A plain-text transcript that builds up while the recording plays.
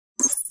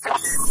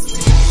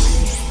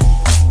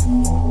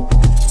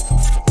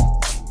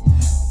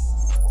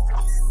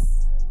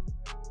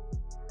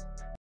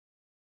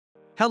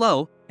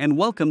Hello, and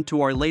welcome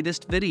to our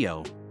latest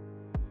video.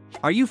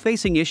 Are you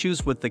facing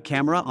issues with the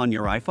camera on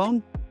your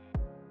iPhone?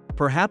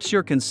 Perhaps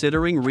you're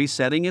considering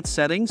resetting its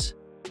settings?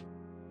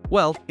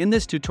 Well, in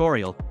this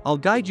tutorial, I'll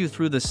guide you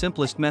through the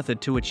simplest method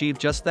to achieve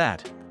just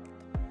that.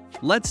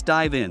 Let's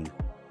dive in.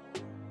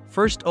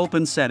 First,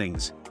 open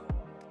Settings.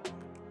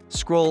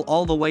 Scroll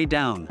all the way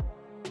down.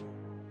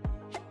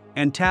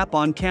 And tap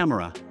on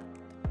Camera.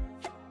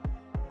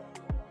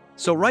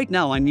 So right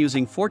now I'm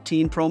using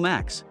 14 Pro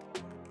Max.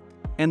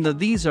 And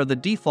these are the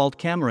default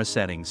camera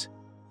settings.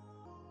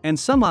 And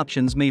some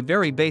options may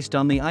vary based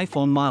on the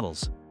iPhone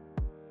models.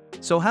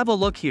 So have a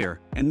look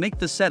here, and make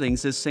the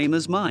settings as same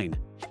as mine.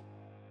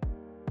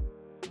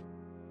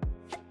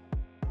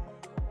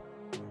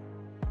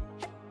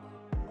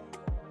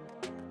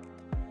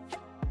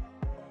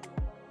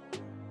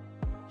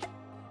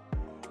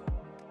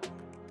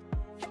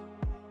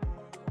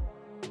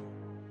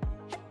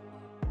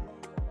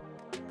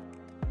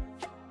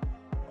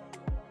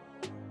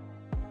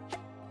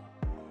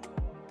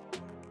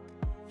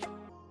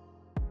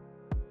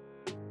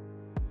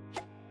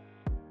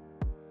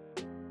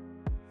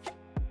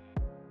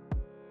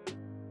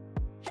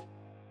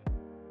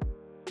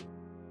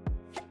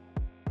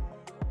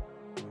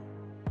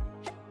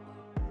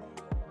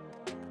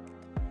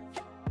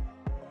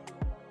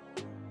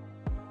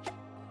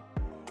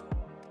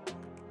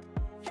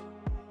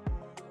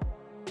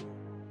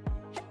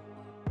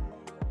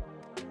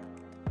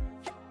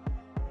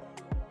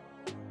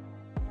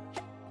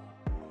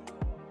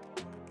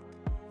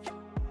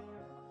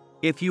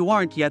 If you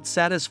aren't yet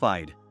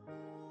satisfied,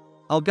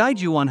 I'll guide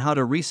you on how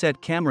to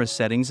reset camera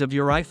settings of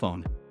your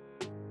iPhone.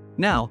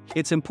 Now,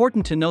 it's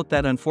important to note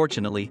that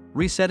unfortunately,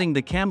 resetting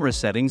the camera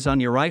settings on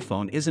your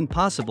iPhone isn't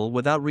possible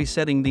without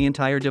resetting the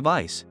entire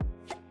device.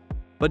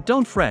 But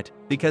don't fret,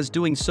 because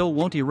doing so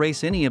won't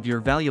erase any of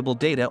your valuable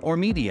data or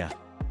media.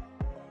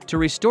 To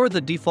restore the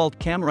default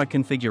camera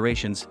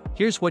configurations,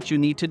 here's what you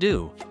need to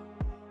do.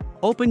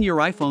 Open your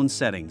iPhone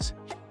settings.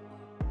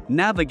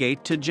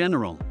 Navigate to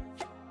General.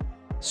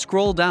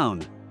 Scroll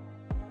down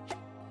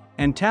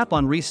and tap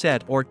on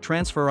Reset or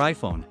Transfer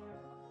iPhone.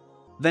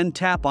 Then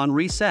tap on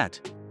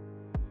Reset.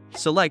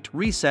 Select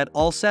Reset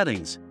All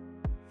Settings.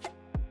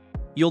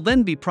 You'll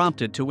then be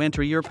prompted to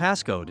enter your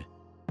passcode.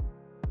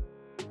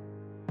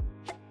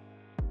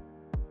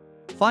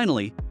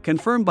 Finally,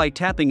 confirm by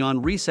tapping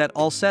on Reset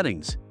All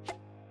Settings.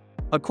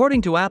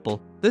 According to Apple,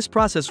 this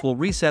process will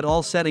reset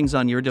all settings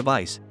on your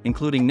device,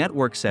 including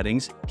network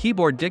settings,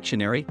 keyboard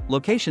dictionary,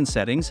 location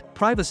settings,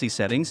 privacy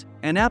settings,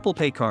 and Apple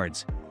Pay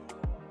cards.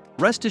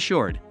 Rest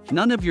assured,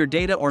 none of your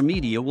data or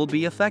media will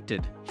be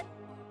affected.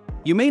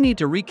 You may need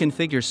to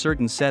reconfigure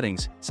certain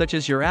settings, such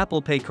as your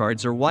Apple Pay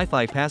cards or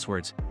Wi-Fi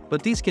passwords,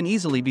 but these can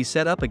easily be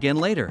set up again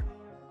later.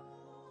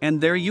 And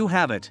there you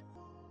have it.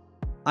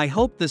 I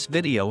hope this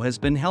video has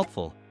been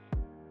helpful.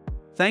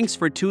 Thanks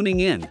for tuning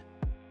in.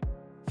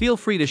 Feel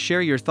free to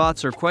share your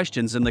thoughts or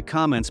questions in the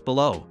comments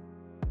below.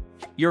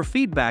 Your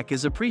feedback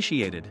is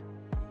appreciated.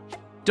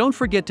 Don't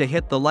forget to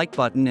hit the like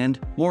button and,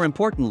 more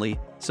importantly,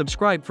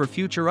 subscribe for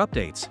future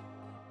updates.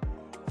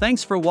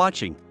 Thanks for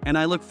watching, and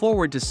I look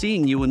forward to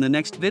seeing you in the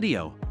next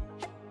video.